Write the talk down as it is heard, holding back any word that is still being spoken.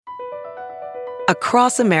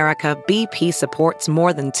Across America, BP supports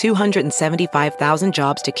more than 275,000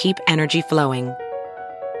 jobs to keep energy flowing.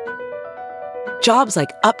 Jobs like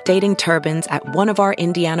updating turbines at one of our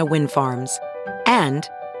Indiana wind farms and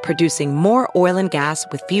producing more oil and gas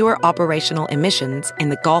with fewer operational emissions in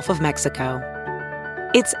the Gulf of Mexico.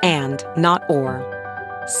 It's and, not or.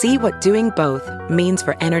 See what doing both means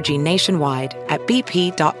for energy nationwide at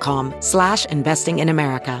bp.com/investing in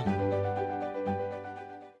America.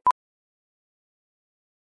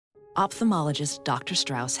 Ophthalmologist Dr.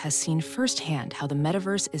 Strauss has seen firsthand how the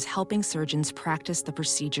metaverse is helping surgeons practice the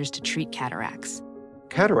procedures to treat cataracts.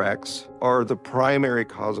 Cataracts are the primary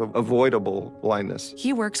cause of avoidable blindness.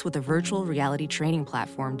 He works with a virtual reality training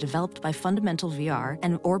platform developed by Fundamental VR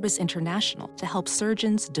and Orbis International to help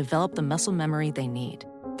surgeons develop the muscle memory they need.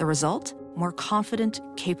 The result? More confident,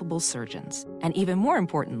 capable surgeons. And even more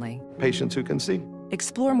importantly, Patients who can see.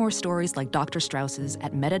 explore more stories like Dr. Strauss's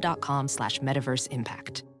at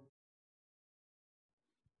meta.com/metaverseimpact.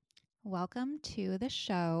 Welcome to the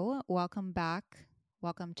show. Welcome back.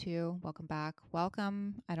 Welcome back. I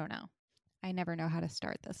don't know. I never know how to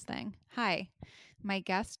start this thing. Hi. My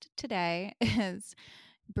guest today is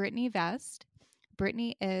Brittney Vest.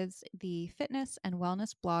 Brittney is the fitness and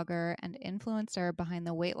wellness blogger and influencer behind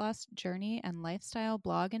the weight loss journey and lifestyle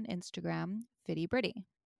blog and Instagram, Fitty Britty.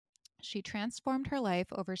 She transformed her life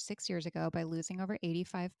over 6 years ago by losing over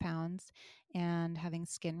 85 pounds and having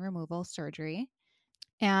skin removal surgery.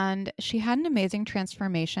 And she had an amazing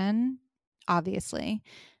transformation, obviously,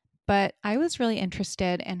 but I was really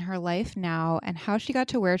interested in her life now and how she got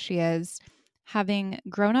to where she is, having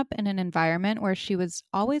grown up in an environment where she was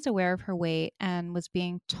always aware of her weight and was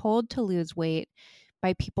being told to lose weight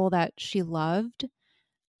by people that she loved.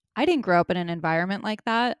 I didn't grow up in an environment like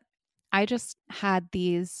that. I just had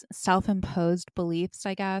these self-imposed beliefs,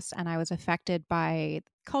 I guess, and I was affected by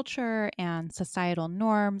culture and societal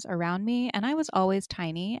norms around me, and I was always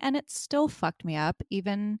tiny, and it still fucked me up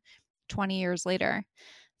even 20 years later.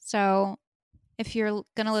 So if you're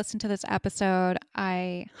going to listen to this episode,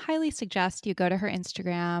 I highly suggest you go to her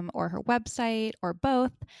Instagram or her website or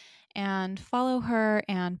both and follow her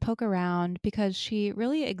and poke around because she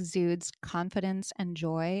really exudes confidence and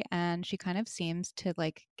joy, and she kind of seems to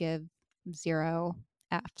like give 0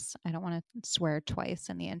 Fs. I don't want to swear twice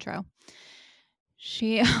in the intro.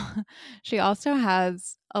 She also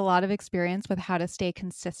has a lot of experience with how to stay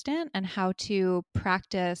consistent and how to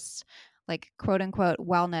practice like quote unquote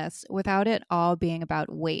wellness without it all being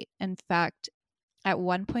about weight. In fact, at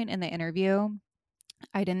one point in the interview,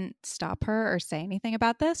 I didn't stop her or say anything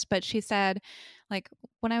about this, but she said, like,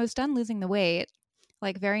 when I was done losing the weight,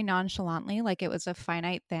 like very nonchalantly, like it was a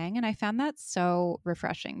finite thing. And I found that so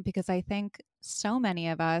refreshing because I think so many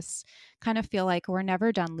of us kind of feel like we're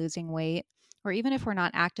never done losing weight, or even if we're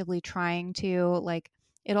not actively trying to, like,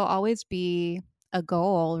 it'll always be a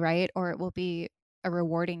goal, right? Or it will be a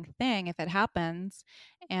rewarding thing if it happens.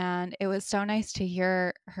 And it was so nice to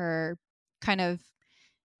hear her kind of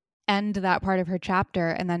end that part of her chapter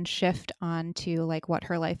and then shift on to like what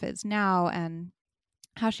her life is now and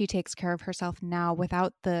how she takes care of herself now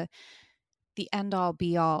without the end all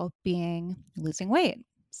be all being losing weight.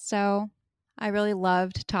 So I really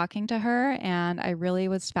loved talking to her and I really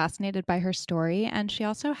was fascinated by her story. And she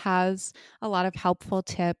also has a lot of helpful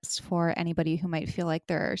tips for anybody who might feel like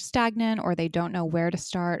they're stagnant or they don't know where to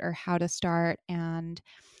start or how to start. And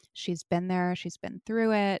she's been there, she's been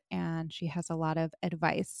through it, and she has a lot of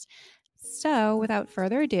advice. So without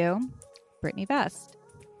further ado, Brittney Vest.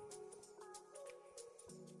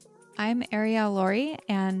 I'm Ariel Laurie,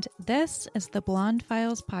 and this is the Blonde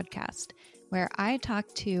Files podcast, where I talk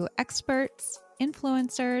to experts,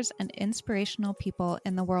 influencers, and inspirational people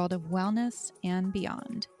in the world of wellness and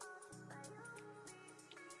beyond.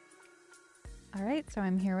 All right, so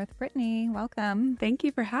I'm here with Brittney. Welcome. Thank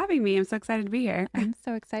you for having me. I'm so excited to be here. I'm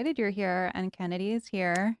so excited you're here, and Kennedy is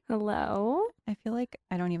here. Hello. I feel like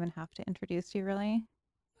I don't even have to introduce you, really.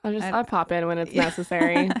 I'll pop in when it's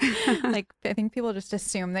necessary. Like, I think people just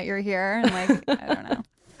assume that you're here, and like, I don't know.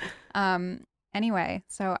 Anyway,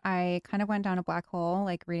 so I kind of went down a black hole,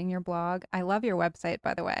 like reading your blog. I love your website,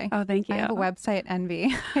 by the way. Oh, thank you. I have a website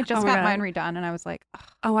envy. I just got mine redone, and I was like,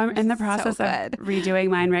 oh, I'm in the process of redoing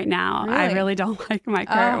mine right now. Really? I really don't like my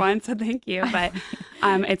current one, so thank you. But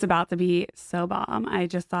it's about to be so bomb. I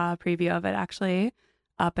just saw a preview of it actually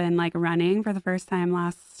up and like running for the first time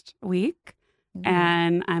last week. Ooh.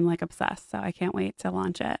 And I'm like obsessed, so I can't wait to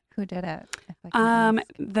launch it. Who did it?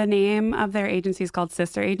 The name of their agency is called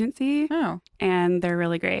Sister Agency. Oh. And they're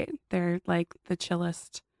really great. They're like the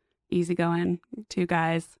chillest, easygoing two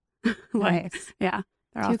guys. Nice. Yeah.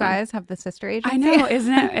 They're Two awesome. guys have the sister agency. I know,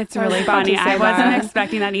 isn't it? It's really funny. I wasn't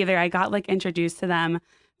expecting that either. I got like introduced to them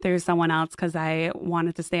through someone else because I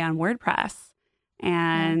wanted to stay on WordPress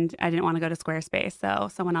and I didn't want to go to Squarespace. So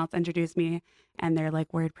someone else introduced me and they're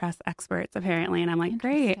like WordPress experts apparently. And I'm like,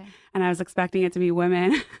 great. And I was expecting it to be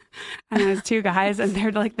women and it was two guys and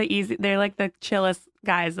they're like they're like the chillest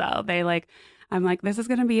guys though. I'm like, this is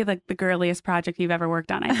going to be like the girliest project you've ever worked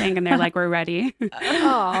on, I think. And they're like, we're ready.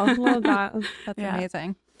 Oh, love that. That's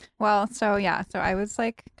amazing. Well, so I was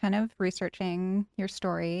like kind of researching your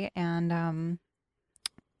story and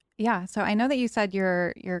so I know that you said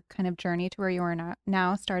your kind of journey to where you are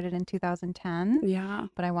now started in 2010. Yeah.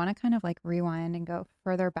 But I want to kind of like rewind and go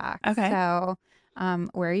further back. Okay. So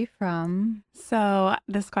where are you from? So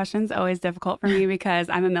this question's always difficult for me because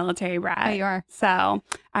I'm a military brat. Oh, you are. So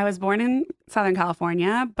I was born in Southern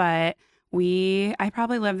California, but I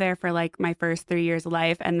probably lived there for like my first 3 years of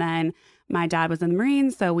life. And then my dad was in the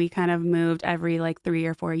Marines. So we kind of moved every like 3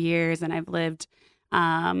 or 4 years. And I've lived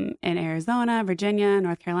in Arizona, Virginia,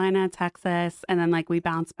 North Carolina, Texas. And then like we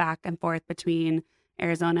bounced back and forth between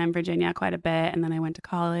Arizona and Virginia quite a bit. And then I went to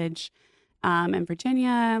college in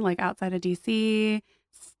Virginia, like outside of DC,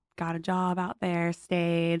 got a job out there,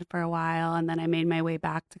 stayed for a while. And then I made my way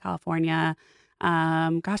back to California.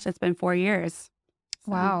 It's been 4 years.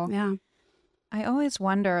 So, Wow. Yeah. I always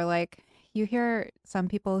wonder, like, you hear some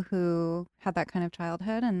people who had that kind of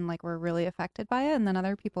childhood and like were really affected by it, and then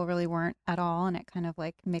other people really weren't at all, and it kind of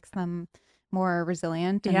like makes them more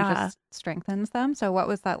resilient and just strengthens them. So what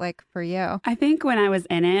was that like for you? I think when I was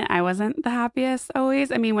in it, I wasn't the happiest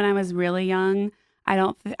always. I mean, when I was really young,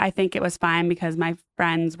 I think it was fine because my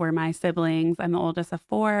friends were my siblings. I'm the oldest of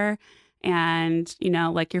 4. And, you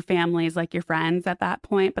know, like your family is like your friends at that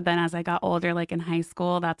point. But then as I got older, like in high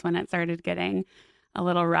school, that's when it started getting a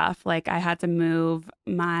little rough. Like I had to move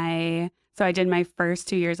so I did my first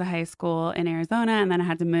 2 years of high school in Arizona, and then I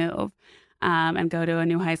had to move and go to a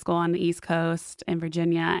new high school on the East Coast in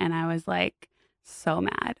Virginia. And I was like so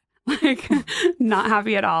mad, like not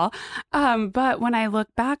happy at all. But when I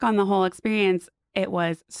look back on the whole experience, it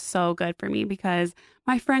was so good for me because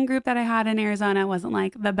my friend group that I had in Arizona wasn't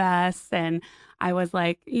like the best. And I was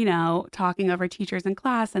like, you know, talking over teachers in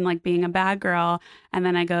class and like being a bad girl. And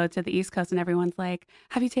then I go to the East Coast and everyone's like,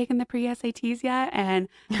 have you taken the pre-SATs yet? And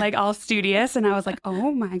like all studious. And I was like,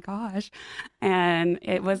 oh my gosh. And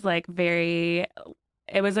it was like it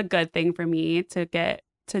was a good thing for me to get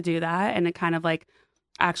to do that. And it kind of like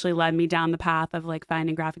actually led me down the path of like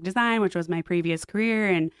finding graphic design, which was my previous career.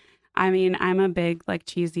 And I mean, I'm a big like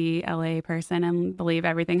cheesy LA person and believe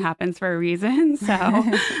everything happens for a reason. So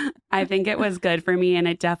I think it was good for me. And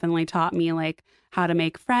it definitely taught me like how to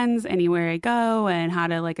make friends anywhere I go and how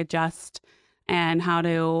to like adjust and how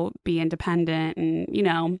to be independent. And, you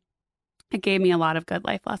know, it gave me a lot of good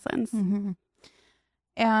life lessons. Mm-hmm.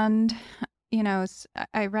 And, you know,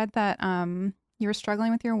 I read that you were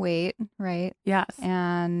struggling with your weight, right? Yes.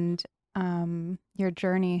 And your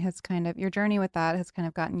journey with that has kind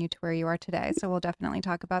of gotten you to where you are today. So we'll definitely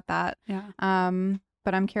talk about that. Yeah.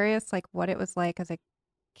 But I'm curious, like, what it was like as a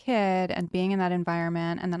kid and being in that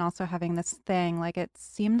environment, and then also having this thing. Like, it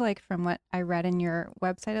seemed like from what I read in your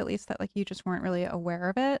website, at least, that like you just weren't really aware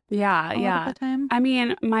of it. Yeah. A lot of the time. I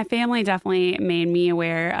mean, my family definitely made me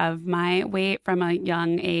aware of my weight from a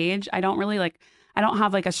young age. I don't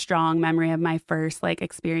have like a strong memory of my first like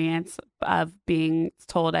experience of being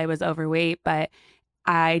told I was overweight, but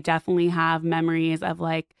I definitely have memories of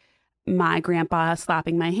like my grandpa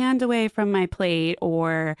slapping my hand away from my plate,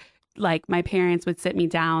 or like my parents would sit me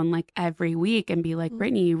down like every week and be like,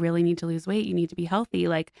 Brittany, you really need to lose weight. You need to be healthy.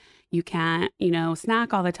 Like you can't, you know,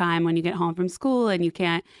 snack all the time when you get home from school, and you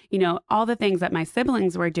can't, you know, all the things that my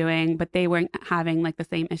siblings were doing, but they weren't having like the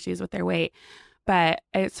same issues with their weight. But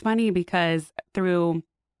it's funny because through,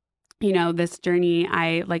 you know, this journey,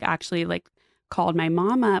 I like actually like called my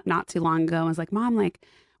mom up not too long ago and was like, Mom, like,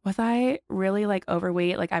 was I really like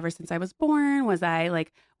overweight like ever since I was born? Was I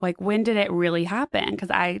like when did it really happen? Because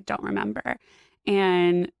I don't remember.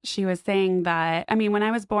 And she was saying that, I mean, when I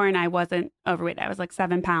was born, I wasn't overweight. I was like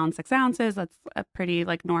 7 pounds, 6 ounces. That's a pretty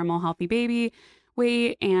like normal, healthy baby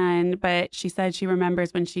weight. But she said she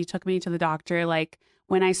remembers when she took me to the doctor, like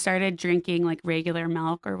when I started drinking like regular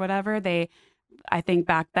milk or whatever, I think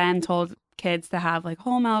back then told kids to have like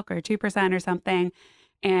whole milk or 2% or something.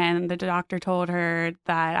 And the doctor told her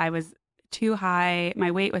that I was too high,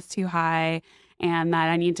 my weight was too high, and that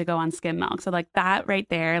I need to go on skim milk. So like that right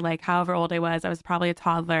there, like however old I was probably a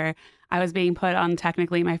toddler. I was being put on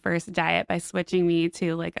technically my first diet by switching me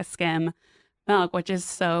to like a skim milk, which is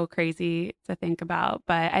so crazy to think about.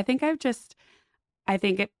 But I think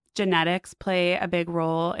genetics play a big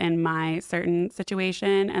role in my certain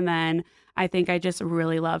situation. And then I think I just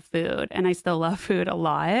really love food, and I still love food a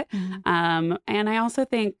lot. And I also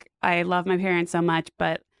think I love my parents so much,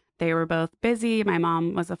 but they were both busy. My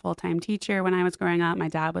mom was a full-time teacher when I was growing up. My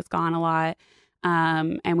dad was gone a lot.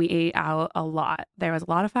 And we ate out a lot. There was a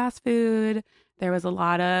lot of fast food. There was a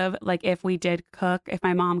lot of, like, if we did cook, if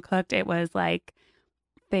my mom cooked, it was like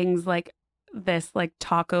things like this like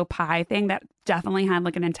taco pie thing that definitely had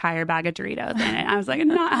like an entire bag of Doritos in it. I was like,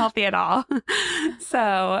 not healthy at all.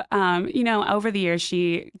 So, over the years,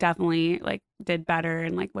 she definitely like did better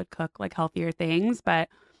and like would cook like healthier things. But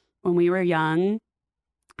when we were young,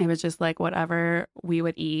 it was just like whatever we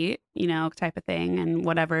would eat, type of thing, and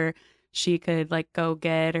whatever she could like go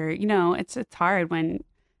get, or, it's hard when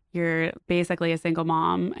you're basically a single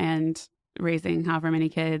mom and raising however many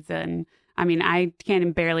kids. And I mean, I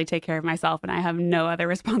can barely take care of myself, and I have no other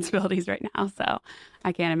responsibilities right now. So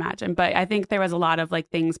I can't imagine. But I think there was a lot of like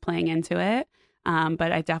things playing into it.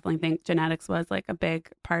 But I definitely think genetics was like a big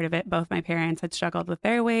part of it. Both my parents had struggled with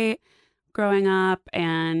their weight growing up.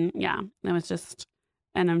 And yeah, it was just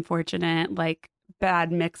an unfortunate, like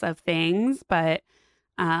bad mix of things. But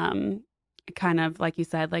kind of like you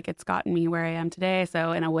said, like it's gotten me where I am today.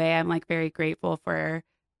 So in a way, I'm like very grateful for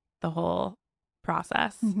the whole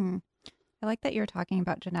process. I like that you're talking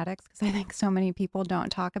about genetics, because I think so many people don't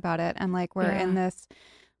talk about it. And like we're in this,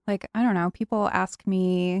 like, I don't know, people ask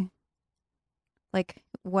me like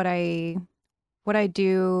what I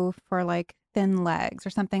do for like thin legs or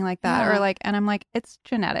something like that. Or like, and I'm like, it's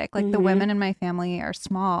genetic. Like the women in my family are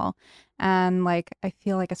small. And like, I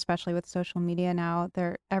feel like, especially with social media now,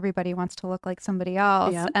 everybody wants to look like somebody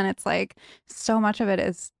else. And it's like, so much of it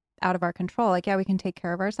is out of our control. Like, yeah, we can take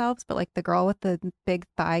care of ourselves, but like the girl with the big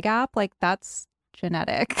thigh gap, like that's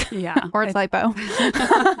genetic. Yeah. Or it's lipo.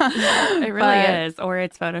 It really is. Or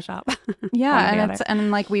it's Photoshop. Yeah.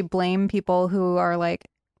 And like we blame people who are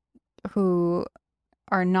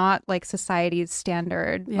not like society's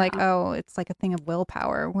standard. Like, oh, it's like a thing of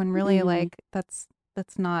willpower, when really like that's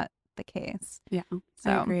not the case. Yeah.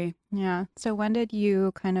 So I agree. Yeah. So when did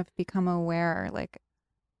you kind of become aware? Like,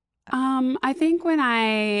 I think when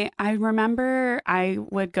I remember I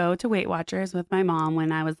would go to Weight Watchers with my mom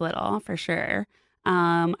when I was little, for sure.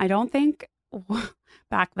 I don't think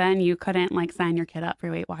back then you couldn't like sign your kid up for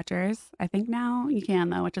Weight Watchers. I think now you can,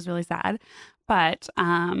 though, which is really sad. But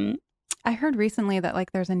I heard recently that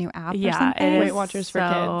like there's a new app. Yeah, or something. it is. Weight Watchers for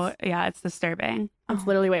kids. Yeah, it's disturbing. It's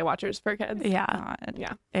literally Weight Watchers for kids. Yeah. God.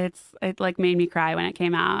 Yeah. It like made me cry when it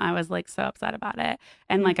came out. I was like so upset about it.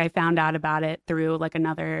 And like I found out about it through like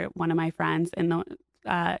one of my friends in the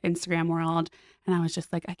Instagram world. And I was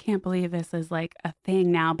just like, I can't believe this is like a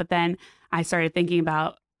thing now. But then I started thinking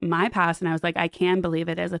about my past, and I was like, I can believe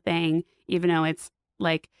it is a thing, even though it's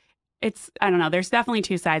like, I don't know. There's definitely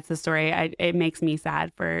two sides to the story. It makes me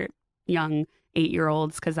sad for young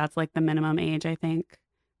 8-year-olds, because that's like the minimum age, I think,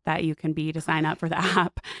 that you can be to sign up for the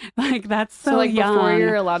app. Like that's so like young. Before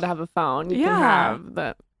you're allowed to have a phone, you can have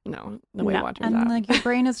the Weight Watchers and app. like your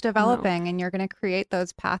brain is developing, and you're going to create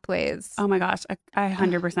those pathways. Oh my gosh, I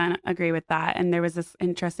 100% agree with that. And there was this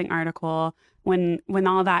interesting article when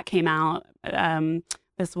all that came out.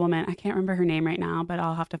 This woman, I can't remember her name right now, but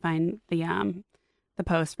I'll have to find the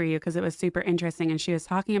post for you, because it was super interesting. And she was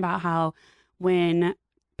talking about how when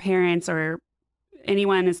parents or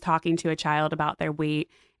anyone is talking to a child about their weight,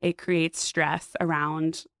 it creates stress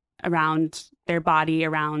around their body,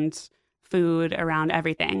 around food, around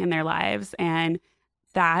everything in their lives. And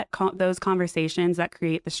that those conversations that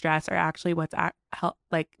create the stress are actually what's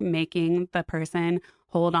like making the person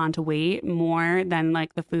hold on to weight more than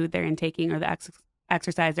like the food they're intaking or the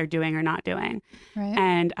exercise they're doing or not doing. Right.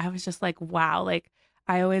 And I was just like, wow, like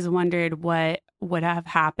I always wondered what would have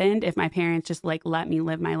happened if my parents just like let me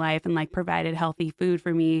live my life and like provided healthy food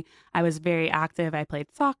for me. I was very active. I played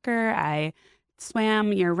soccer. I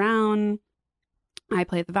swam year round. I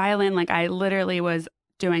played the violin. Like I literally was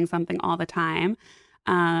doing something all the time.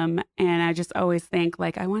 And I just always think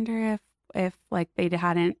like, I wonder if like they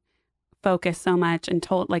hadn't focused so much and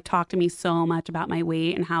talked to me so much about my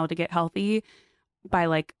weight and how to get healthy by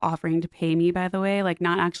like offering to pay me, by the way, like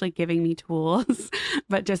not actually giving me tools,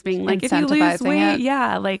 but just being like, if you lose weight,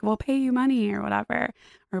 like we'll pay you money or whatever,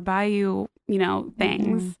 or buy you,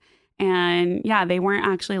 things. And yeah, they weren't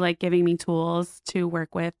actually like giving me tools to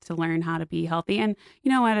work with to learn how to be healthy. And,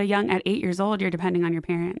 at 8 years old, you're depending on your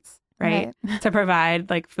parents, right? To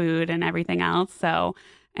provide like food and everything else. So,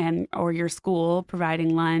 or your school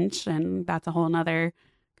providing lunch. And that's a whole nother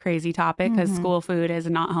crazy topic, because school food is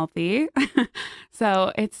not healthy.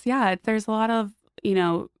 So there's a lot of,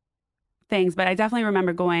 things. But I definitely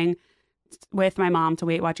remember going with my mom to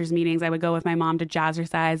Weight Watchers meetings. I would go with my mom to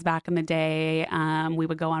jazzercise back in the day. We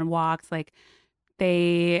would go on walks. Like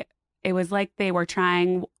it was like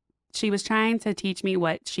she was trying to teach me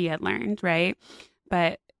what she had learned, right?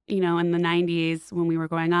 But, in the 90s when we were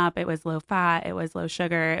growing up, it was low fat, it was low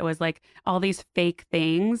sugar, it was like all these fake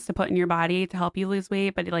things to put in your body to help you lose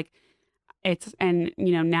weight. But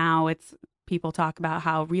now it's people talk about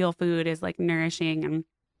how real food is like nourishing,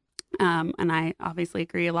 and I obviously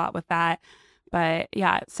agree a lot with that. But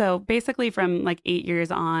yeah, so basically from like 8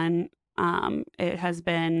 years on, it has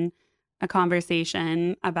been a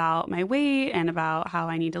conversation about my weight and about how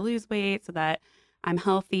I need to lose weight so that I'm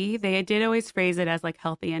healthy. They did always phrase it as like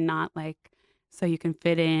healthy and not like so you can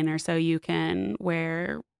fit in or so you can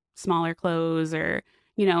wear smaller clothes or,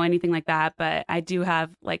 anything like that. But I do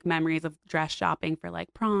have like memories of dress shopping for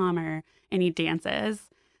like prom or any dances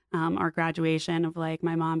or graduation of like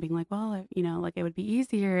my mom being like, well, like it would be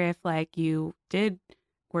easier if like you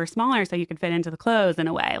were smaller so you could fit into the clothes in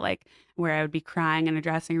a way, like where I would be crying in a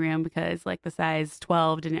dressing room because like the size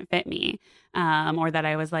 12 didn't fit me, or that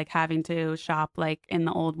I was like having to shop like in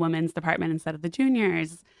the old women's department instead of the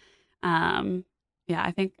juniors. I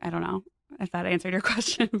don't know if that answered your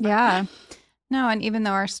question. Yeah. No, and even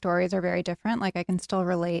though our stories are very different, like I can still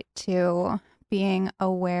relate to being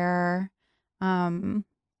aware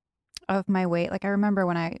of my weight. Like I remember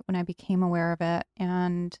when I became aware of it,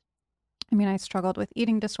 and I mean, I struggled with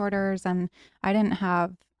eating disorders, and I didn't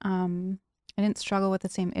struggle with the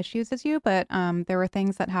same issues as you, but there were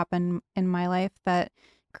things that happened in my life that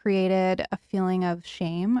created a feeling of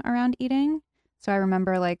shame around eating. So I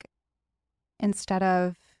remember like instead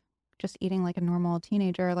of just eating like a normal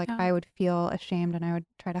teenager, like I would feel ashamed and I would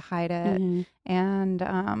try to hide it.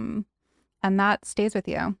 Mm-hmm. And that stays with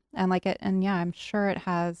you. And I'm sure it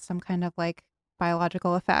has some kind of like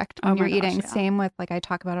biological effect when you're eating. Yeah. Same with like, I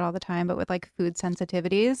talk about it all the time, but with like food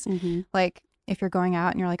sensitivities, like if you're going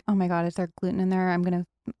out and you're like, oh my God, is there gluten in there?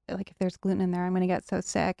 If there's gluten in there, I'm going to get so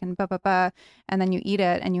sick and blah, blah, blah. And then you eat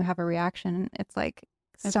it and you have a reaction. It's like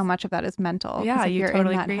so much of that is mental. Yeah. You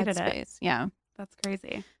totally in that created headspace. it. Yeah. That's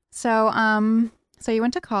crazy. So, so you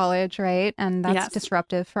went to college, right? And that's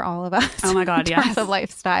disruptive for all of us. Oh my God, in terms of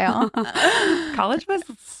lifestyle. College was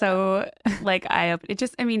so like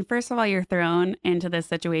first of all, you're thrown into this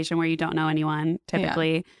situation where you don't know anyone.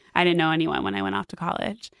 Typically, yeah. I didn't know anyone when I went off to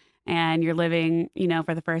college, and you're living,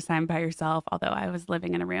 for the first time by yourself. Although I was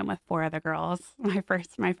living in a room with 4 other girls my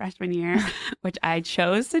freshman year, which I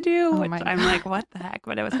chose to do. Which I'm like, what the heck?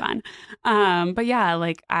 But it was fun. But yeah,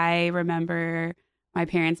 like I remember my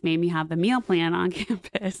parents made me have the meal plan on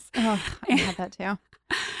campus. Oh, I had that too.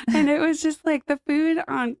 And it was just like the food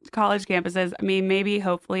on college campuses. I mean, maybe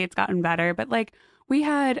hopefully it's gotten better, but like we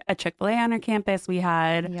had a Chick-fil-A on our campus. We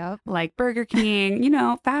had like Burger King,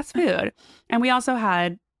 fast food. And we also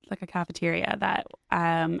had like a cafeteria that,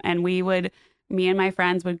 and me and my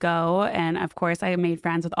friends would go. And of course I made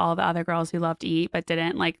friends with all the other girls who loved to eat, but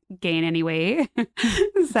didn't like gain any weight.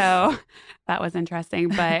 So that was interesting.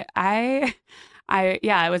 But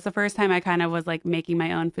it was the first time I kind of was like making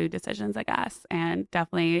my own food decisions, I guess, and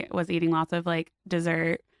definitely was eating lots of like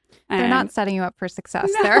dessert. They're not setting you up for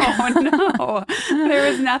success there. No.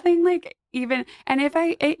 There was nothing like even, and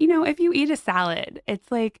if you eat a salad,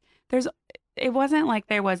 it's like it wasn't like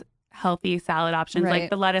there was healthy salad options. Right. Like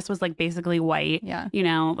the lettuce was like basically white,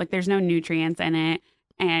 like there's no nutrients in it.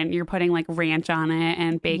 And you're putting like ranch on it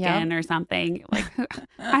and bacon or something. Like,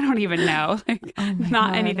 I don't even know. Like,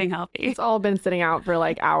 not anything healthy. It's all been sitting out for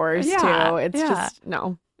like hours too. It's just,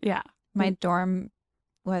 no. Yeah. My dorm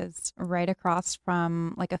was right across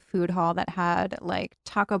from like a food hall that had like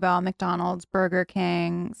Taco Bell, McDonald's, Burger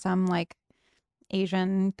King, some like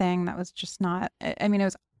Asian thing that was just not, I mean, it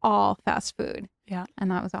was all fast food. Yeah.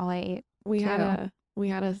 And that was all I ate. We had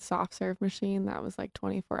a soft serve machine that was like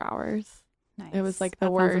 24 hours. Nice. It was like the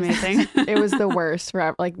That worst. amazing. It was the worst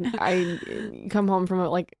forever. Like I come home from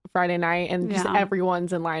like Friday night and just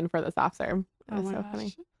everyone's in line for the soft serve. It was so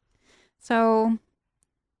funny. So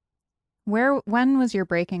when was your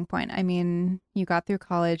breaking point? I mean, you got through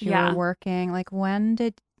college, you were working. Like when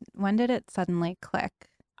did it suddenly click?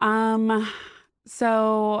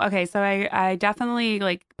 So I definitely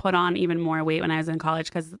like put on even more weight when I was in college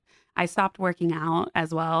because I stopped working out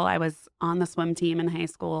as well. I was on the swim team in high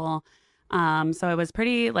school. So I was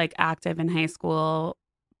pretty like active in high school,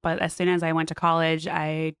 but as soon as I went to college,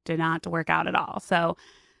 I did not work out at all. So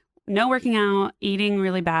no working out, eating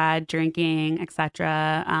really bad, drinking,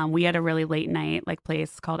 etc. We had a really late night like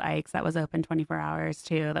place called Ike's that was open 24 hours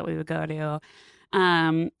too that we would go to.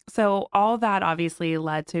 So all that obviously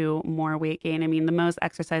led to more weight gain. I mean, the most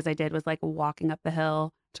exercise I did was like walking up the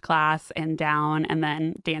hill to class and down and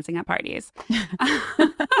then dancing at parties.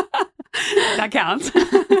 That counts.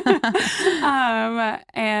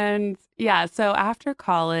 And yeah, so after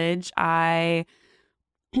college, I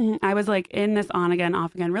was like in this on again,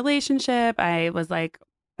 off again relationship. I was like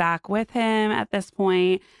back with him at this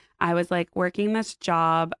point. I was like working this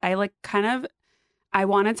job. I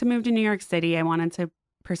wanted to move to New York City. I wanted to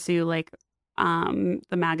pursue like the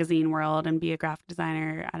magazine world and be a graphic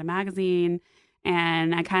designer at a magazine.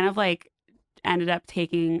 And I kind of like ended up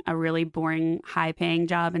taking a really boring, high paying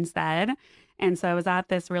job instead. And so I was at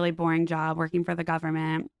this really boring job working for the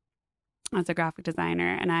government as a graphic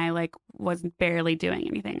designer. And I like was barely doing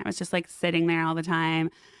anything. I was just like sitting there all the time,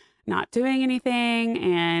 not doing anything.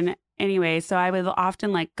 And anyway, so I would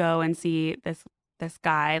often like go and see this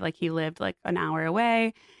guy, like he lived like an hour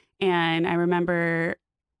away. And I remember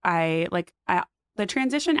the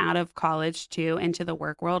transition out of college too into the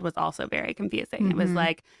work world was also very confusing. Mm-hmm. It was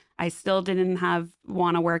like, I still didn't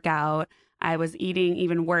want to work out. I was eating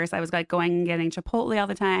even worse. I was like going and getting Chipotle all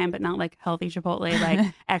the time, but not like healthy Chipotle,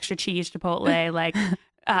 like extra cheese Chipotle, like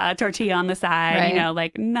tortilla on the side, right.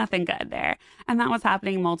 Like nothing good there. And that was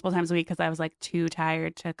happening multiple times a week because I was like too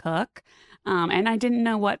tired to cook. And I didn't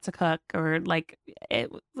know what to cook or like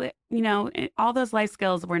all those life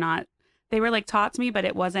skills they were like taught to me, but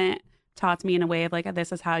it wasn't taught to me in a way of like,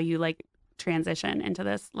 this is how you like transition into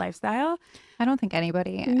this lifestyle. I don't think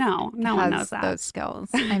anybody no one knows that. Those skills.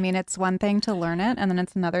 I mean, it's one thing to learn it, and then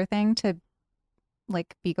it's another thing to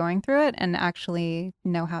like be going through it and actually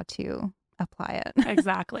know how to apply it.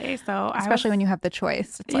 Exactly. So especially when you have the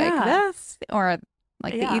choice. It's like this or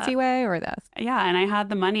like the easy way or this. Yeah. And I had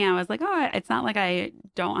the money. I was like, oh, it's not like I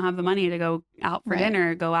don't have the money to go out for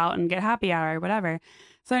dinner, go out and get happy hour or whatever.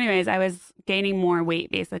 So anyways, I was gaining more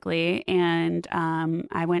weight basically. And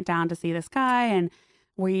I went down to see this guy and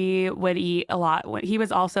we would eat a lot. He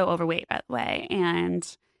was also overweight, by the way.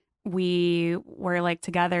 And we were like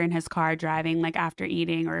together in his car driving like after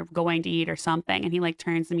eating or going to eat or something. And he like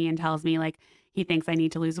turns to me and tells me like he thinks I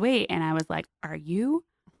need to lose weight. And I was like, are you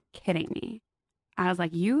kidding me? I was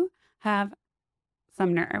like, you have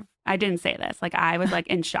some nerve. I didn't say this. Like I was like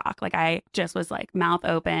in shock. Like I just was like mouth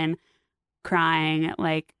open, crying.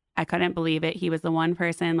 Like I couldn't believe it. He was the one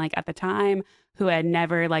person like at the time who had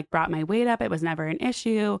never like brought my weight up. It was never an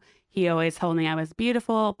issue. He always told me I was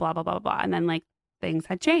beautiful, blah, blah, blah, blah. And then like things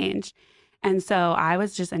had changed. And so I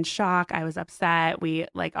was just in shock. I was upset. We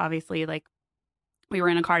like, obviously like we were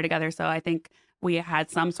in a car together. So I think we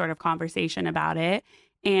had some sort of conversation about it.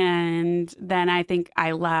 And then I think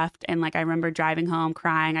I left and like I remember driving home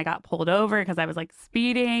crying. I got pulled over because I was like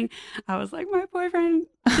speeding. I was like, my boyfriend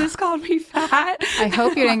just called me fat. I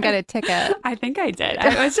hope you didn't get a ticket. I think I did.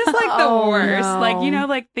 It was just like the worst, no. Like,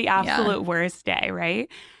 like the absolute worst day. Right.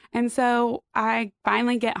 And so I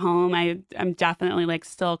finally get home. I'm definitely like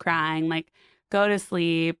still crying, like go to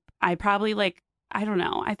sleep. I probably like, I don't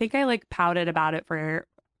know. I think I like pouted about it for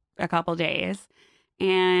a couple days.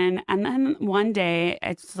 And then one day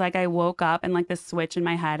it's like I woke up and like the switch in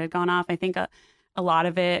my head had gone off. I think a lot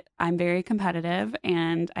of it, I'm very competitive.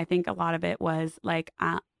 And I think a lot of it was like,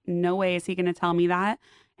 no way is he going to tell me that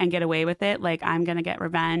and get away with it. Like I'm going to get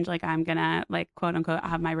revenge. Like I'm going to like quote unquote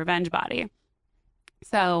have my revenge body.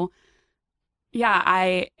 So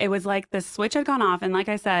yeah, it was like the switch had gone off. And like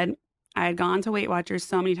I said, I had gone to Weight Watchers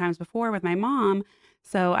so many times before with my mom.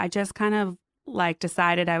 So I just kind of like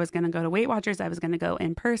decided I was going to go to Weight Watchers. I was going to go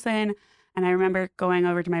in person. And I remember going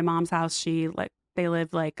over to my mom's house. They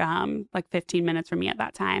lived like 15 minutes from me at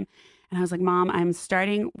that time. And I was like, Mom, I'm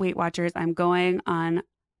starting Weight Watchers. I'm going on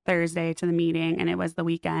Thursday to the meeting. And it was the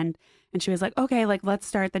weekend. And she was like, okay, like let's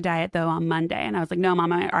start the diet though on Monday. And I was like, no,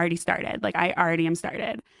 Mom, I already started. Like I already am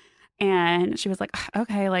started. And she was like,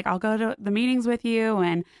 okay, like I'll go to the meetings with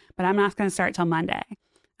you. But I'm not going to start till Monday.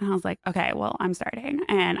 And I was like, okay, well, I'm starting.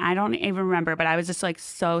 And I don't even remember, but I was just like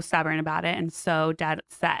so stubborn about it and so dead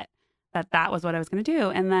set that was what I was going to do.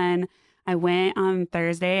 And then I went on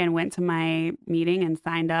Thursday and went to my meeting and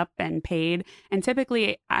signed up and paid. And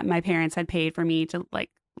typically my parents had paid for me to like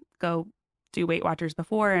go do Weight Watchers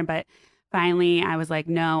before. But finally I was like,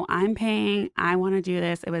 no, I'm paying. I want to do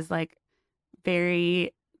this. It was like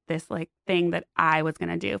this like thing that I was going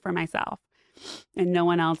to do for myself. And no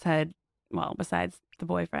one else had, well, besides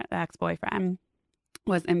the ex-boyfriend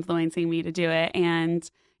was influencing me to do it. And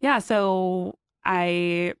yeah, so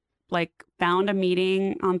I like found a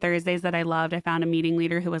meeting on Thursdays that I loved. I found a meeting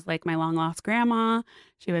leader who was like my long lost grandma.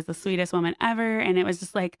 She was the sweetest woman ever. And it was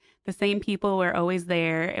just like the same people were always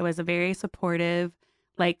there. It was a very supportive,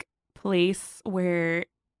 like place where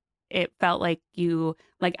it felt like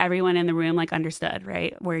everyone in the room like understood,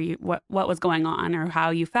 right? Where what was going on or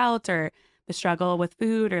how you felt or the struggle with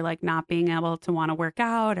food or like not being able to want to work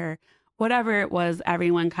out or whatever it was,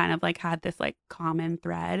 everyone kind of like had this like common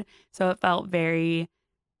thread. So it felt very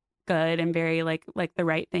good and very like the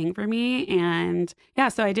right thing for me. And yeah,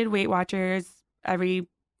 so I did Weight Watchers every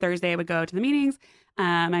Thursday. I would go to the meetings.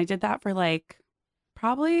 I did that for like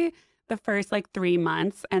probably the first like 3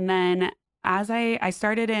 months. And then as I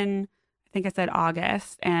started in, I think I said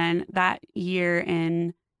August, and that year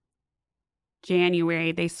in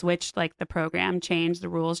January, they switched like the program changed, the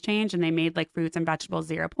rules changed, and they made like fruits and vegetables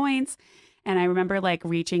 0 points. And I remember like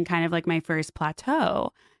reaching kind of like my first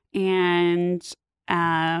plateau. And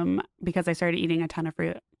because I started eating a ton of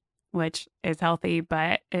fruit, which is healthy,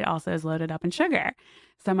 but it also is loaded up in sugar.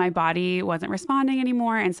 So my body wasn't responding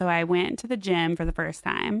anymore. And so I went to the gym for the first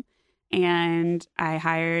time and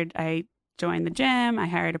I joined the gym. I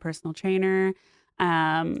hired a personal trainer.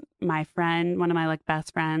 My friend, one of my like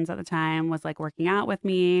best friends at the time was like working out with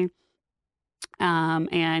me.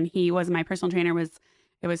 And he was my personal trainer.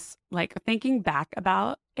 It was like thinking back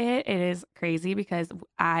about it is crazy because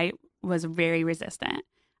I was very resistant.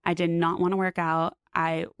 I did not want to work out.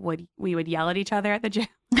 We would yell at each other at the gym.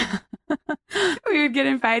 We would get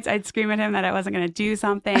in fights. I'd scream at him that I wasn't going to do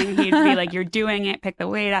something. He'd be like, "You're doing it. Pick the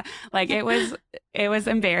weight up." Like it was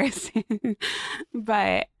embarrassing.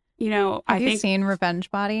 But have you seen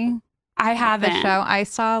Revenge Body? I haven't. The show. I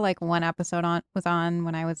saw like one episode was on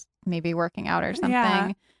when I was maybe working out or something.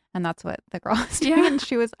 Yeah. And that's what the girl was doing. Yeah.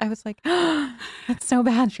 And I was like, oh, that's so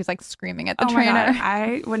bad. She was like screaming at the trainer. My God.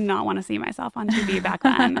 I would not want to see myself on TV back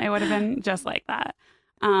then. It would have been just like that.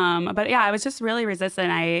 But yeah, I was just really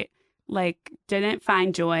resistant. I like didn't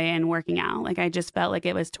find joy in working out. Like I just felt like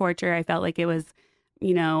it was torture. I felt like it was,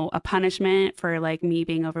 a punishment for like me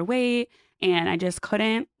being overweight. And I just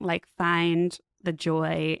couldn't like find the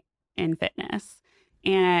joy in fitness.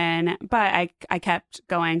 But I kept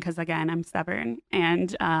going because again, I'm stubborn.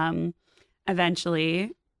 And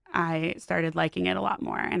eventually I started liking it a lot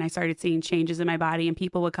more and I started seeing changes in my body and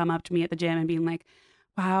people would come up to me at the gym and being like,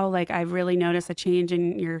 wow, like I've really noticed a change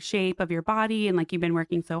in your shape of your body and like you've been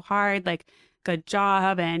working so hard, like good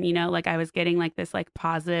job. And, like I was getting like this like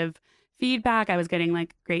positive feedback. I was getting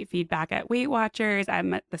like great feedback at Weight Watchers.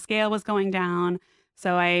 The scale was going down.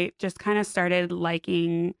 So I just kind of started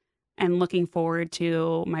liking and looking forward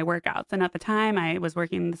to my workouts. And at the time I was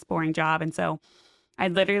working this boring job. And so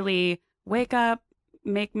I'd literally wake up,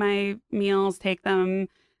 make my meals, take them.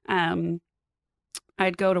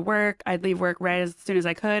 I'd go to work. I'd leave work right as soon as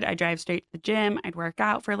I could. I'd drive straight to the gym. I'd work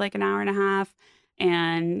out for like an hour and a half.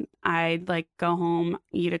 And I'd like go home,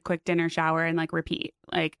 eat a quick dinner, shower, and like repeat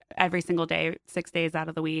like every single day, 6 days out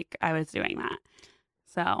of the week. I was doing that.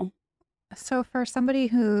 So for somebody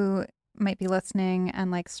who might be listening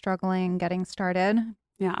and like struggling getting started.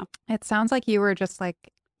 Yeah. It sounds like you were just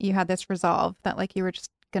like, you had this resolve that like you were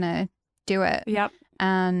just gonna do it. Yep.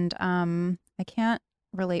 And I can't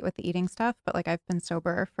relate with the eating stuff, but like I've been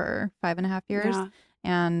sober for 5.5 years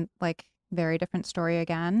and like very different story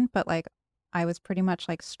again. But like I was pretty much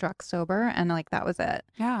like struck sober and like that was it.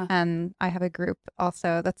 Yeah. And I have a group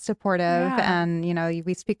also that's supportive and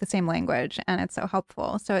we speak the same language and it's so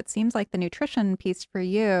helpful. So it seems like the nutrition piece for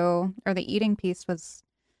you or the eating piece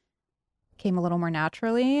came a little more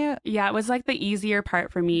naturally. Yeah, it was like the easier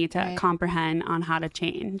part for me to comprehend on how to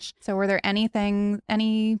change. So were there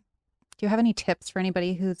do you have any tips for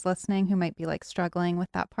anybody who's listening who might be like struggling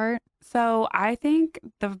with that part? So I think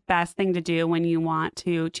the best thing to do when you want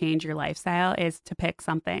to change your lifestyle is to pick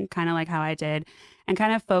something kind of like how I did and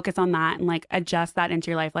kind of focus on that and like adjust that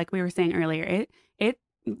into your life. Like we were saying earlier, it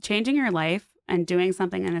changing your life and doing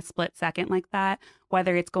something in a split second like that,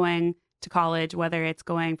 whether it's going to college, whether it's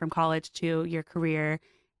going from college to your career,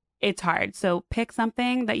 it's hard. So pick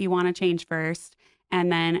something that you want to change first and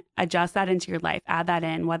then adjust that into your life, add that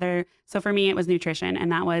in. So for me, it was nutrition. And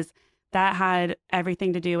that had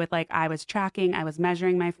everything to do with like, I was tracking, I was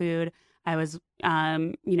measuring my food. I was,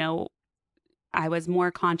 I was more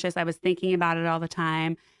conscious. I was thinking about it all the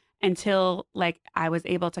time until like I was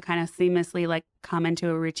able to kind of seamlessly like come into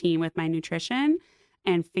a routine with my nutrition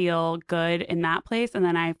and feel good in that place. And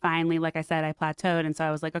then I finally, like I said, I plateaued. And so I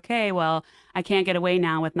was like, okay, well, I can't get away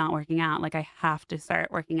now with not working out. Like I have to start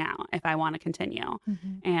working out if I want to continue.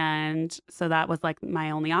 Mm-hmm. And so that was like my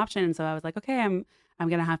only option. And so I was like, okay, I'm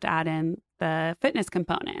going to have to add in the fitness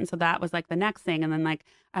component. And so that was like the next thing. And then like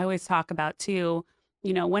I always talk about too,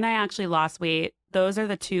 when I actually lost weight, those are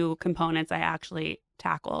the two components I actually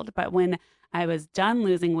tackled. But when I was done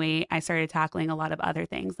losing weight, I started tackling a lot of other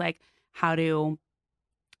things like how to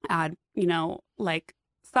add, like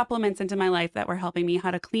supplements into my life that were helping me,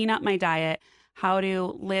 how to clean up my diet, how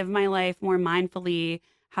to live my life more mindfully,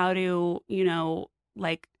 how to,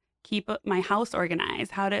 like keep my house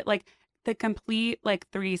organized, how to like the complete like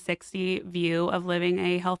 360 view of living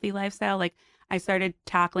a healthy lifestyle. Like I started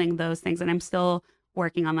tackling those things and I'm still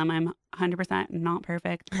working on them. I'm 100% not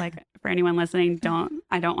perfect. Like for anyone listening,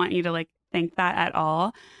 I don't want you to like think that at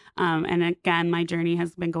all. And again, my journey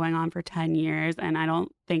has been going on for 10 years and I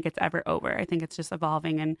don't think it's ever over. I think it's just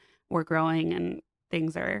evolving and we're growing and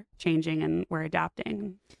things are changing and we're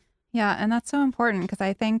adapting. Yeah, and that's so important because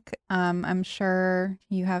I think I'm sure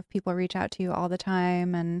you have people reach out to you all the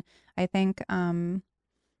time, and I think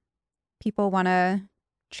people want to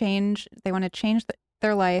change. They want to change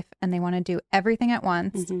their life, and they want to do everything at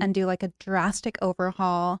once and do like a drastic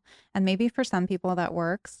overhaul. And maybe for some people that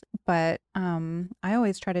works, but I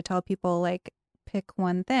always try to tell people like pick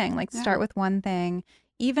one thing, like start with one thing,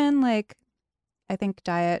 even like. I think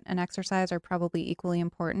diet and exercise are probably equally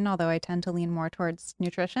important, although I tend to lean more towards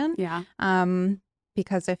nutrition. Yeah.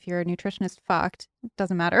 Because if your nutrition is fucked, it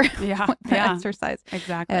doesn't matter what the exercise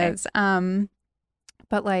is.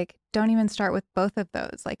 But like, don't even start with both of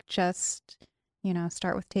those. Like just,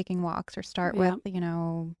 start with taking walks or start with,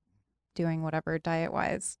 doing whatever diet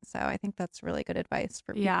wise. So I think that's really good advice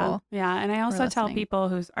for people. Yeah. And I also tell people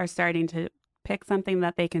who are starting to pick something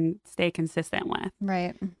that they can stay consistent with.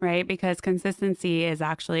 Right. Because consistency is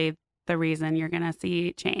actually the reason you're going to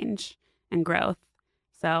see change and growth.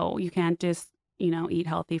 So you can't just, eat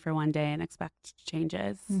healthy for one day and expect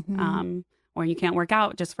changes. Or you can't work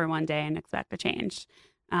out just for one day and expect a change.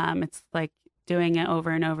 It's like doing it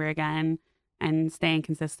over and over again and staying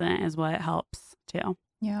consistent is what helps too.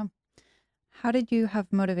 Yeah. How did you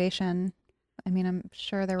have motivation? I mean, I'm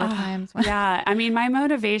sure there were times when... Yeah. I mean, my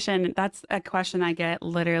motivation, that's a question I get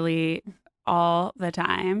literally all the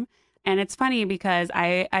time. And it's funny because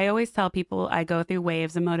I always tell people I go through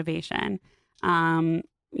waves of motivation.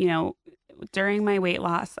 During my weight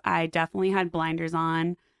loss, I definitely had blinders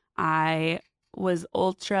on. I was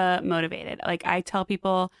ultra motivated. Like I tell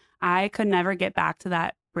people I could never get back to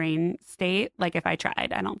that brain state. Like if I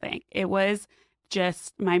tried, I don't think. It was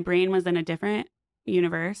just, my brain was in a different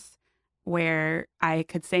universe where I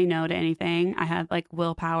could say no to anything. I had like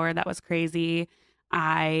willpower that was crazy.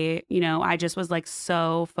 I just was like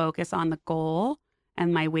so focused on the goal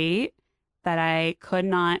and my weight that I could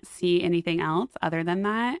not see anything else other than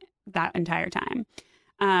that entire time.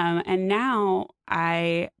 And now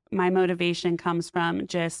my motivation comes from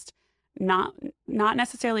just not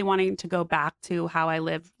necessarily wanting to go back to how I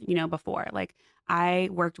lived, before. Like I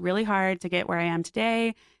worked really hard to get where I am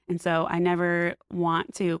today. And so I never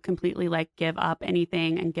want to completely like give up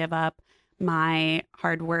anything and give up my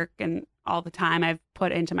hard work and all the time I've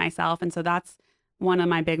put into myself. And so that's one of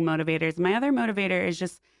my big motivators. My other motivator is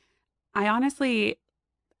just, I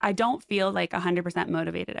don't feel like 100%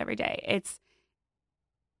 motivated every day.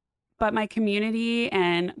 But my community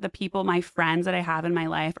and the people, my friends that I have in my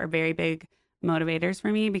life are very big motivators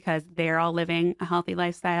for me because they're all living a healthy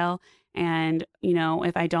lifestyle. And,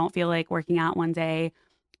 if I don't feel like working out one day,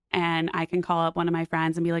 and I can call up one of my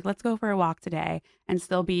friends and be like, let's go for a walk today and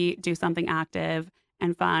still do something active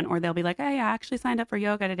and fun. Or they'll be like, hey, I actually signed up for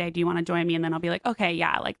yoga today. Do you want to join me? And then I'll be like, okay,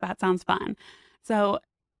 yeah, like that sounds fun. So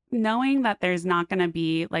knowing that there's not going to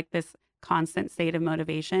be like this constant state of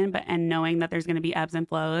motivation, and knowing that there's going to be ebbs and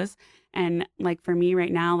flows. And like for me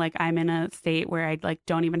right now, like I'm in a state where I like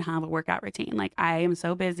don't even have a workout routine. Like I am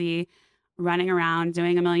so busy running around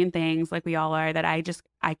doing a million things like we all are that I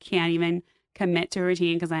can't even commit to a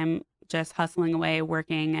routine because I'm just hustling away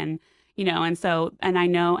working and I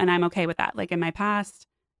know, and I'm okay with that. Like in my past,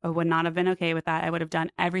 I would not have been okay with that. I would have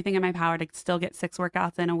done everything in my power to still get 6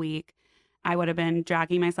 workouts in a week. I would have been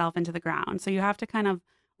dragging myself into the ground. So you have to kind of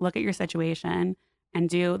look at your situation and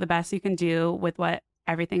do the best you can do with what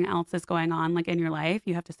everything else is going on like in your life.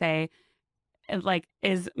 You have to say, like,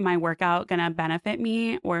 is my workout going to benefit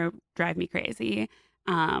me or drive me crazy?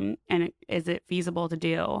 And is it feasible to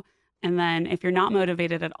do? And then if you're not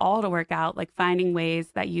motivated at all to work out, like finding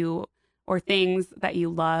ways or things that you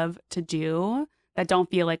love to do that don't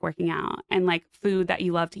feel like working out, and like food that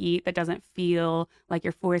you love to eat that doesn't feel like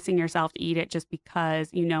you're forcing yourself to eat it just because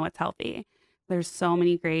it's healthy. There's so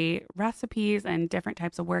many great recipes and different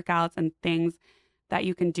types of workouts and things that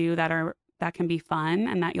you can do that can be fun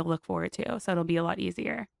and that you'll look forward to. So it'll be a lot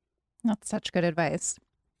easier. That's such good advice.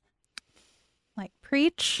 Like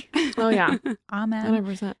preach. Oh yeah. Amen.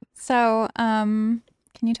 100%. So,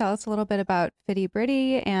 can you tell us a little bit about Fitty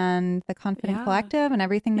Britty and the Confident Collective and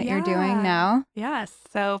everything that you're doing now? Yes.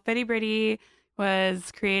 So Fitty Britty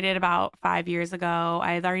was created about 5 years ago.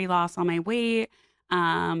 I had already lost all my weight.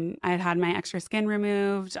 I had my extra skin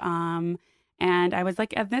removed. And I was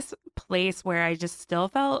like at this place where I just still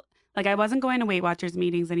felt like I wasn't going to Weight Watchers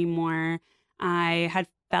meetings anymore. I had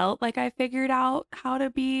felt like I figured out how to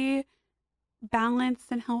be balanced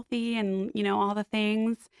and healthy and, all the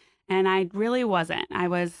things. And I really wasn't. I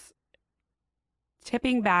was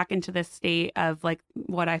tipping back into this state of like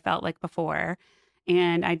what I felt like before.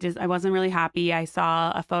 And I wasn't really happy. I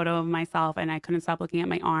saw a photo of myself and I couldn't stop looking at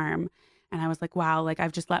my arm. And I was like, wow, like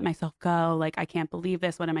I've just let myself go. Like, I can't believe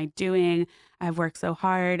this. What am I doing? I've worked so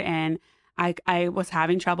hard. And I was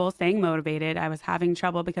having trouble staying motivated. I was having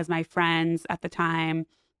trouble because my friends at the time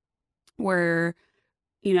were,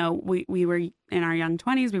 we were in our young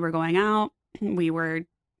 20s. We were going out. We were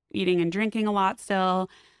eating and drinking a lot still.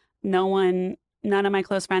 None of my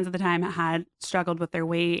close friends at the time had struggled with their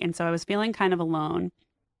weight. And so I was feeling kind of alone.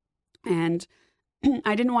 And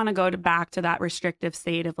I didn't want to go back to that restrictive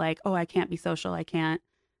state of like, oh, I can't be social. I can't,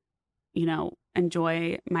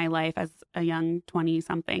 enjoy my life as a young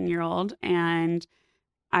 20-something-year-old. And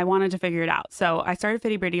I wanted to figure it out. So I started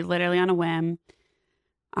Fitty Britty literally on a whim.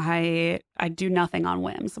 I do nothing on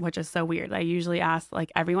whims, which is so weird. I usually ask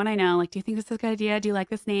like everyone I know, like, do you think this is a good idea? Do you like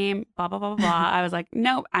this name? Blah, blah, blah, blah, blah. I was like,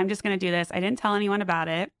 nope, I'm just going to do this. I didn't tell anyone about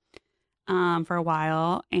it for a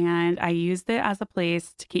while. And I used it as a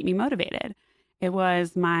place to keep me motivated. It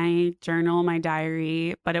was my journal, my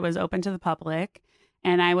diary, but it was open to the public.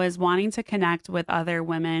 And I was wanting to connect with other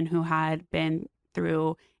women who had been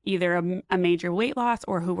through either a major weight loss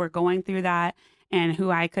or who were going through that, and who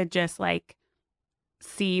I could just like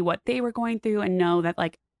see what they were going through and know that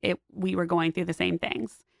like we were going through the same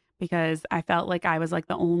things, because I felt like I was like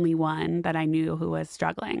the only one that I knew who was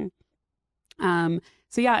struggling. So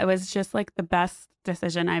yeah, it was just like the best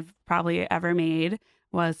decision I've probably ever made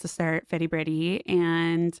was to start Fitty Britty.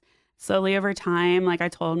 And slowly over time, like I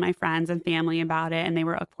told my friends and family about it, and they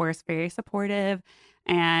were of course very supportive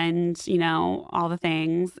and, all the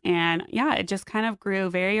things. And yeah, it just kind of grew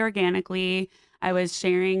very organically. I was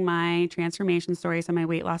sharing my transformation story, so my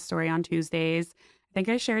weight loss story on Tuesdays. I think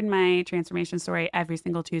I shared my transformation story every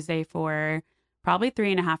single Tuesday for probably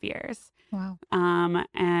 3.5 years. Wow.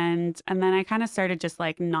 And then I kind of started just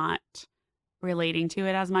like not relating to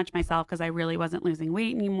it as much myself, because I really wasn't losing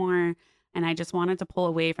weight anymore. And I just wanted to pull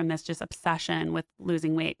away from this just obsession with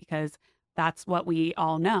losing weight, because that's what we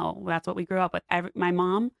all know. That's what we grew up with. My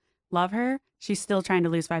mom, love her. She's still trying to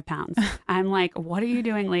lose 5 pounds. I'm like, what are you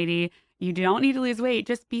doing, lady? You don't need to lose weight.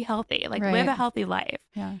 Just be healthy. Like live a healthy life.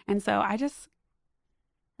 Yeah. And so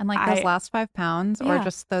and like those last 5 pounds or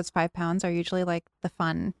just those 5 pounds are usually like the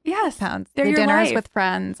fun pounds. They're the your dinners life. With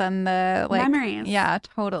friends and the like memories. Yeah,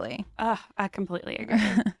 totally. I completely agree.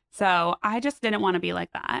 So I just didn't want to be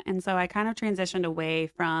like that. And so I kind of transitioned away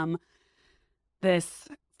from this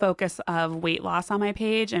focus of weight loss on my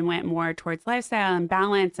page and went more towards lifestyle and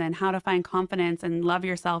balance and how to find confidence and love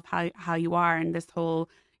yourself how you are. And this whole,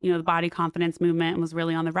 the body confidence movement was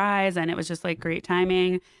really on the rise, and it was just like great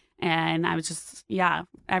timing. And I was just,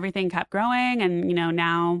 everything kept growing. And,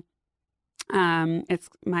 now it's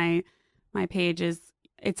my page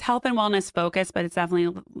it's health and wellness focused, but it's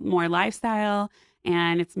definitely more lifestyle,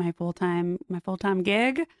 and it's my full-time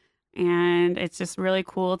gig. And it's just really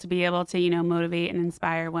cool to be able to, motivate and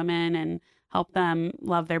inspire women and help them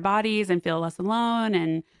love their bodies and feel less alone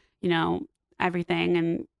and, everything.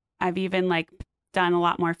 And I've even like done a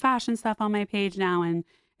lot more fashion stuff on my page now, and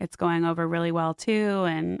it's going over really well too.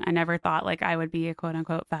 And I never thought like I would be a quote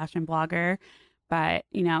unquote fashion blogger, but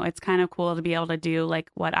it's kind of cool to be able to do like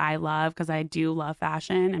what I love, because I do love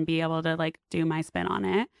fashion, and be able to like do my spin on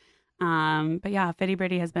it. But yeah, Fitty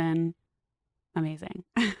Britty has been amazing.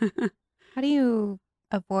 How do you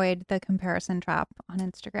avoid the comparison trap on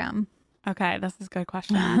Instagram? Okay, this is a good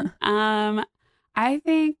question. I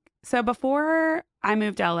think so. Before I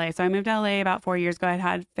moved to LA, so I moved to LA about 4 years ago. I'd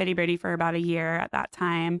had Fitty Britty for about a year at that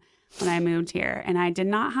time when I moved here, and I did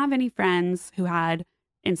not have any friends who had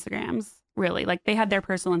Instagrams. Really, like they had their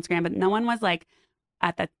personal Instagram, but no one was like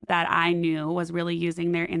that I knew was really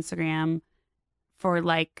using their Instagram for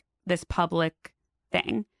like this public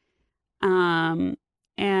thing.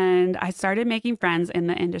 And I started making friends in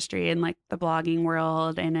the industry, in like the blogging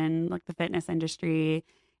world and in like the fitness industry.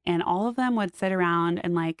 And all of them would sit around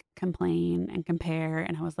and like complain and compare.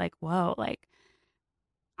 And I was like, whoa, like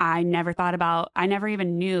I never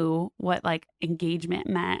even knew what like engagement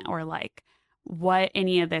meant, or like what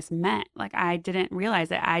any of this meant. Like I didn't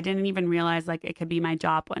realize it. I didn't even realize like it could be my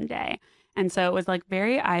job one day. And so it was like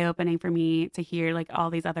very eye-opening for me to hear like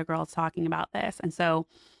all these other girls talking about this. And so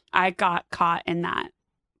I got caught in that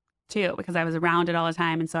too, because I was around it all the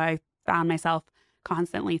time. And so I found myself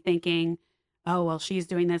constantly thinking, oh, well, she's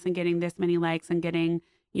doing this and getting this many likes and getting,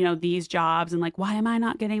 these jobs. And like, why am I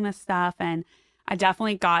not getting this stuff? And I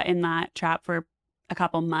definitely got in that trap for a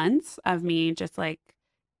couple months of me just like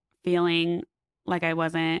feeling like I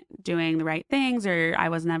wasn't doing the right things or I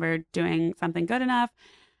was never doing something good enough.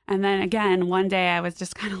 And then again, one day I was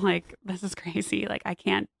just kind of like, this is crazy. Like, I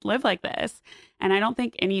can't live like this. And I don't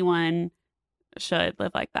think anyone should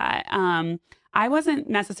live like that. I wasn't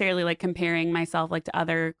necessarily like comparing myself like to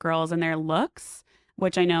other girls and their looks,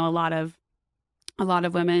 which I know a lot of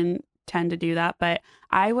women tend to do that. But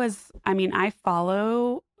I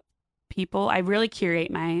follow people. I really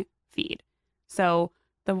curate my feed. So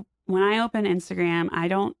when I open Instagram, I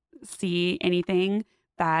don't see anything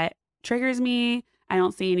that triggers me. I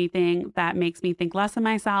don't see anything that makes me think less of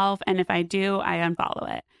myself. And if I do, I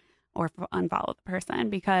unfollow it or unfollow the person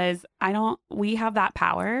because we have that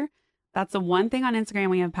power. That's the one thing on Instagram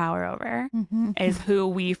we have power over is who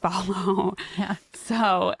we follow. Yeah.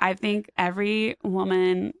 So I think every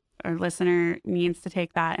woman or listener needs to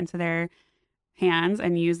take that into their hands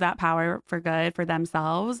and use that power for good for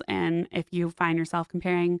themselves. And if you find yourself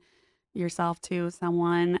comparing yourself to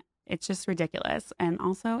someone, it's just ridiculous. And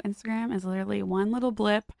also Instagram is literally one little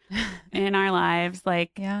blip in our lives.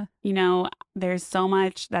 Like, there's so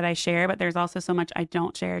much that I share, but there's also so much I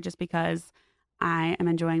don't share just because I am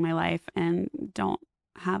enjoying my life and don't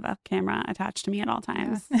have a camera attached to me at all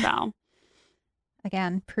times. Yeah. So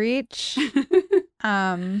again, preach.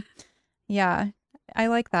 Yeah, I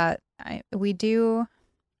like that. I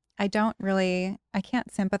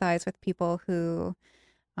can't sympathize with people who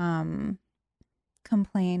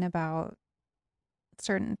complain about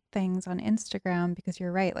certain things on Instagram because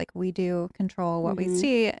you're right. Like, we do control what we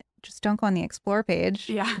see. Just don't go on the explore page.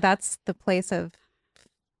 Yeah. That's the place of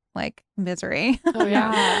like misery. Oh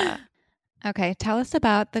yeah. Okay. Tell us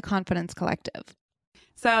about the Confidence Collective.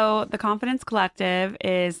 So the Confidence Collective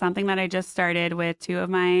is something that I just started with two of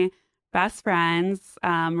my best friends,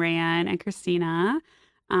 Rayanne and Christina.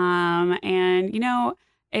 And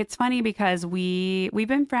it's funny because we've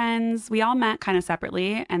been friends. We all met kind of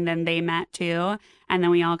separately and then they met too. And then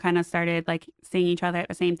we all kind of started like seeing each other at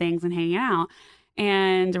the same things and hanging out.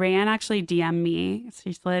 And Rayanne actually DM'd me.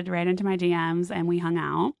 She slid right into my DMs and we hung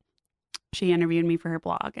out. She interviewed me for her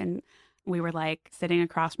blog and we were like sitting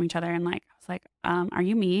across from each other and like, I was like, are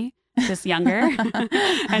you me? Just younger?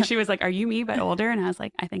 And she was like, are you me but older? And I was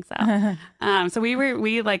like, I think so. So we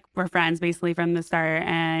were friends basically from the start.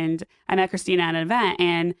 And I met Christina at an event.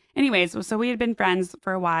 And anyways, so we had been friends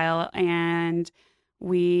for a while and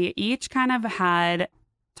we each kind of had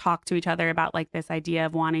talked to each other about like this idea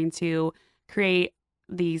of wanting to create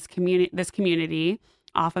this community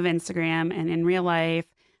off of Instagram and in real life.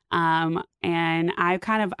 And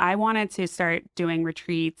I wanted to start doing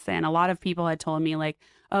retreats, and a lot of people had told me like,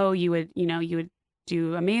 oh, you would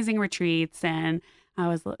do amazing retreats. And I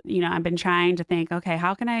was, I've been trying to think, okay,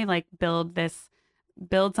 how can I like build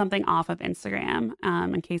something off of Instagram,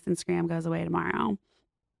 in case Instagram goes away tomorrow.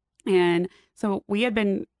 And so we had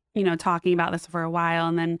been, talking about this for a while.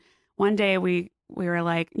 And then one day we were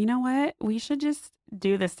like, you know what, we should just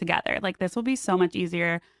do this together. Like, this will be so much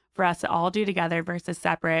easier for us to all do together versus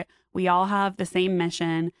separate. We all have the same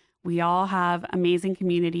mission. We all have amazing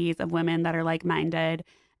communities of women that are like-minded,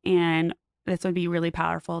 and this would be really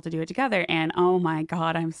powerful to do it together. And oh my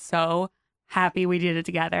God, I'm so happy we did it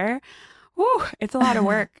together. Whew, it's a lot of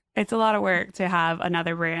work. It's a lot of work to have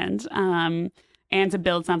another brand, and to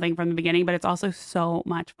build something from the beginning, but it's also so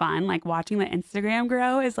much fun. Like, watching the Instagram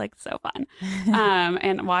grow is like so fun.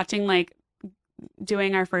 And watching like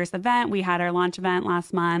doing our first event. We had our launch event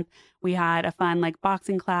last month. We had a fun like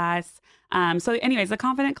boxing class. So anyways, the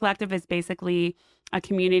Confident Collective is basically a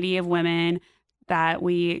community of women that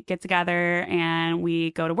we get together and we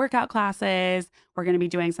go to workout classes. We're going to be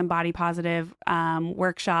doing some body positive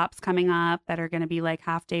workshops coming up that are going to be like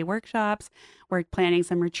half-day workshops. We're planning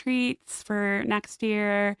some retreats for next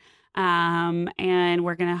year. And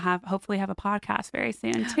we're going to hopefully have a podcast very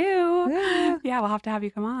soon too. Yeah, we'll have to have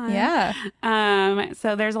you come on. Yeah.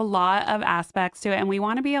 So there's a lot of aspects to it, and we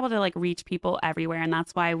want to be able to like reach people everywhere. And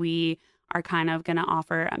that's why we are kind of going to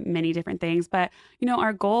offer many different things. But,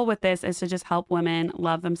 our goal with this is to just help women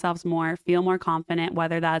love themselves more, feel more confident,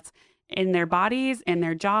 whether that's in their bodies, in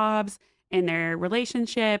their jobs, in their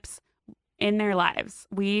relationships, in their lives.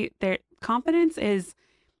 Their confidence is,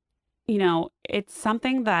 it's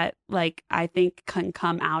something that like I think can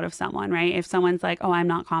come out of someone, right? If someone's like, oh, I'm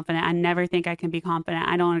not confident, I never think I can be confident,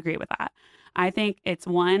 I don't agree with that. I think it's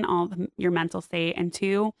one, your mental state, and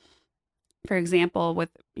two, for example, with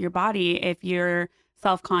your body, if you're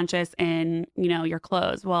self-conscious in, your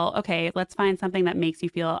clothes. Well, okay, let's find something that makes you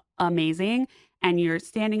feel amazing and you're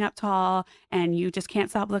standing up tall and you just can't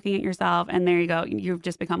stop looking at yourself. And there you go. You've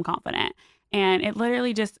just become confident. And it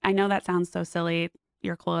literally just, I know that sounds so silly,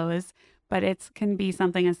 your clothes, but it can be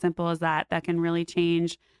something as simple as that can really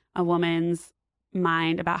change a woman's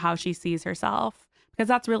mind about how she sees herself. Because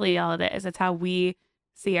that's really all it is. It's how we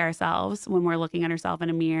see ourselves when we're looking at ourselves in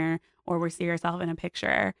a mirror or we see ourselves in a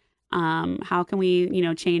picture. How can we,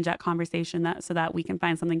 change that conversation so that we can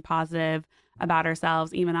find something positive about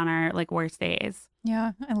ourselves, even on our worst days.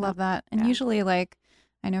 Yeah, I love that. And usually I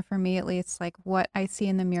know for me at least, what I see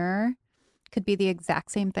in the mirror could be the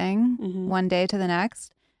exact same thing one day to the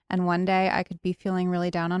next. And one day I could be feeling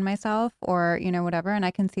really down on myself or, whatever, and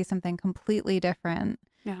I can see something completely different.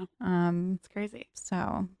 Yeah. It's crazy.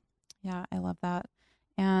 So yeah, I love that.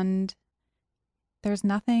 And there's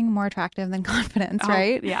nothing more attractive than confidence,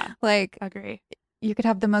 right? Yeah. Agree. You could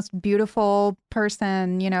have the most beautiful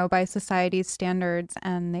person, by society's standards,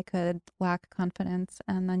 and they could lack confidence.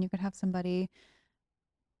 And then you could have somebody,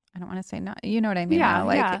 I don't want to say not, you know what I mean?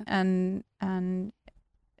 Yeah. And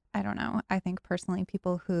I don't know. I think personally,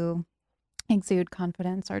 people who exude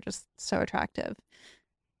confidence are just so attractive.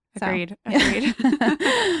 Agreed. So,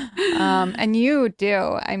 and you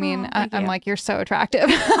do. I mean, I'm like, you're so attractive.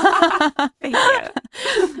 Thank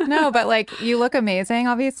you. No, but you look amazing,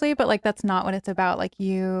 obviously, but that's not what it's about.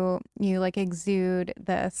 You exude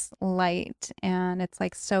this light, and it's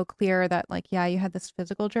so clear that you had this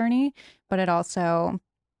physical journey, but it also,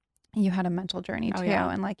 you had a mental journey too.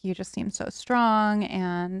 And you just seem so strong,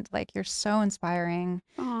 and you're so inspiring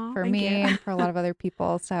for me and for a lot of other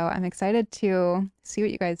people. So I'm excited to see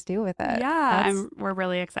what you guys do with it. Yeah, we're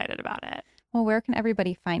really excited about it. Well, where can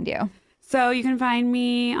everybody find you? So you can find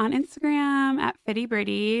me on Instagram at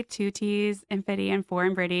FittyBritty, 2 T's in Fitty and 4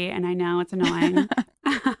 in Britty. And I know it's annoying.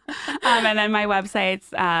 And then my website's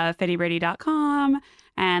fittybritty.com.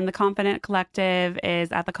 And The Confident Collective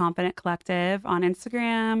is at The Confident Collective on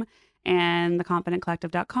Instagram and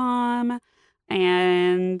theconfidentcollective.com.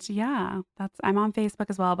 And yeah, I'm on Facebook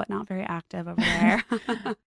as well, but not very active over there.